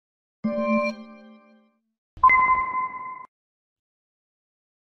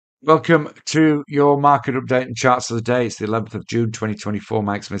Welcome to your market update and charts of the day. It's the 11th of June 2024.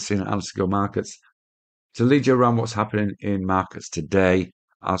 Mike Smith in Analyst Go Markets to lead you around what's happening in markets today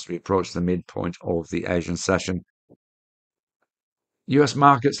as we approach the midpoint of the Asian session. US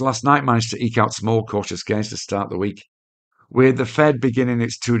markets last night managed to eke out small cautious gains to start the week, with the Fed beginning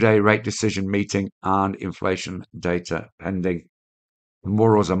its two-day rate decision meeting and inflation data pending.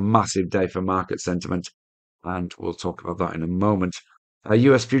 Tomorrow's a massive day for market sentiment, and we'll talk about that in a moment.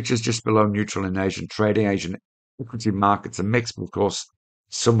 US futures just below neutral in Asian trading. Asian equity markets are mixed, but of course,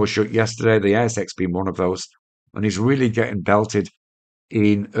 some were shut yesterday, the ASX being one of those, and is really getting belted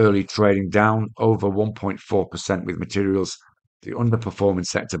in early trading, down over 1.4% with materials, the underperforming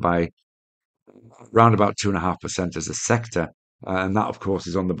sector, by around about 2.5% as a sector. And that, of course,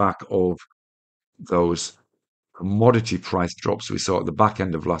 is on the back of those commodity price drops we saw at the back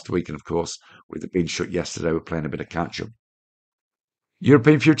end of last week. And of course, with it being shut yesterday, we're playing a bit of catch up.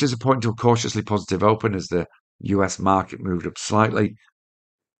 European futures are pointing to a cautiously positive open as the US market moved up slightly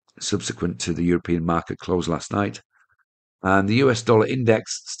subsequent to the European market close last night. And the US dollar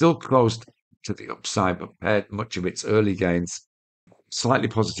index still closed to the upside, but paired much of its early gains slightly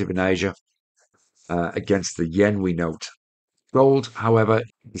positive in Asia against the yen, we note. Gold, however,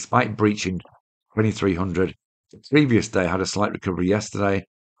 despite breaching 2300 the previous day, had a slight recovery yesterday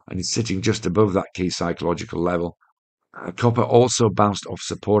and is sitting just above that key psychological level. Copper also bounced off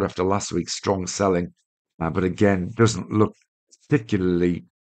support after last week's strong selling, but again, doesn't look particularly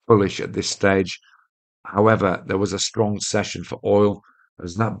bullish at this stage. However, there was a strong session for oil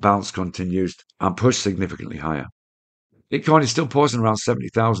as that bounce continues and pushed significantly higher. Bitcoin is still pausing around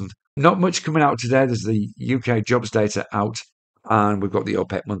 70,000. Not much coming out today. There's the UK jobs data out, and we've got the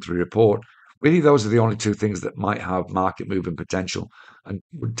OPEC monthly report. Really, those are the only two things that might have market moving potential and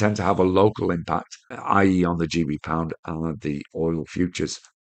would tend to have a local impact, i.e. on the GB pound and the oil futures.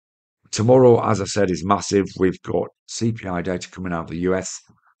 Tomorrow, as I said, is massive. We've got CPI data coming out of the US,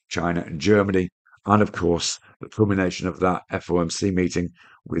 China and Germany, and of course, the culmination of that FOMC meeting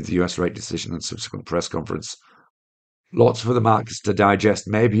with the US rate decision and subsequent press conference. Lots for the markets to digest,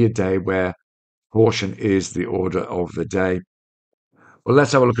 maybe a day where caution is the order of the day. Well,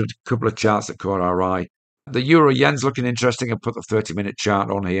 let's have a look at a couple of charts that caught our eye. The euro yen's looking interesting. I put the 30-minute chart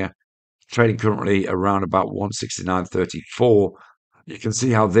on here. Trading currently around about 169.34. You can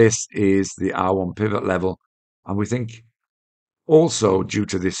see how this is the R1 pivot level. And we think also due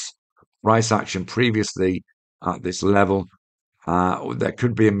to this price action previously at this level, there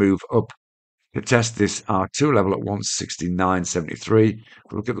could be a move up to test this R2 level at 169.73. If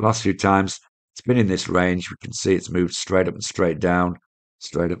we look at the last few times, it's been in this range. We can see it's moved straight up and straight down,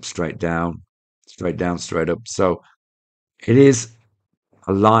 straight up, straight down, straight down, straight up. So it is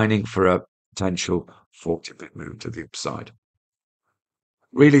aligning for a potential 40-bit move to the upside.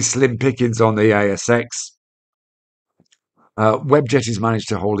 Really slim pickings on the ASX. Webjet has managed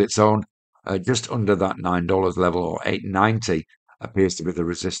to hold its own just under that $9 level, or $8.90 appears to be the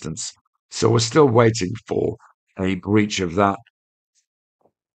resistance. So we're still waiting for a breach of that.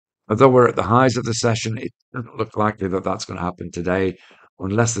 Although we're at the highs of the session, it doesn't look likely that that's going to happen today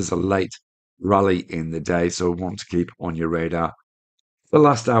unless there's a late rally in the day. So we want to keep on your radar the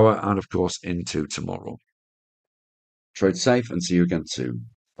last hour and, of course, into tomorrow. Trade safe and see you again soon.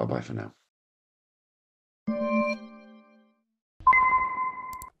 Bye-bye for now.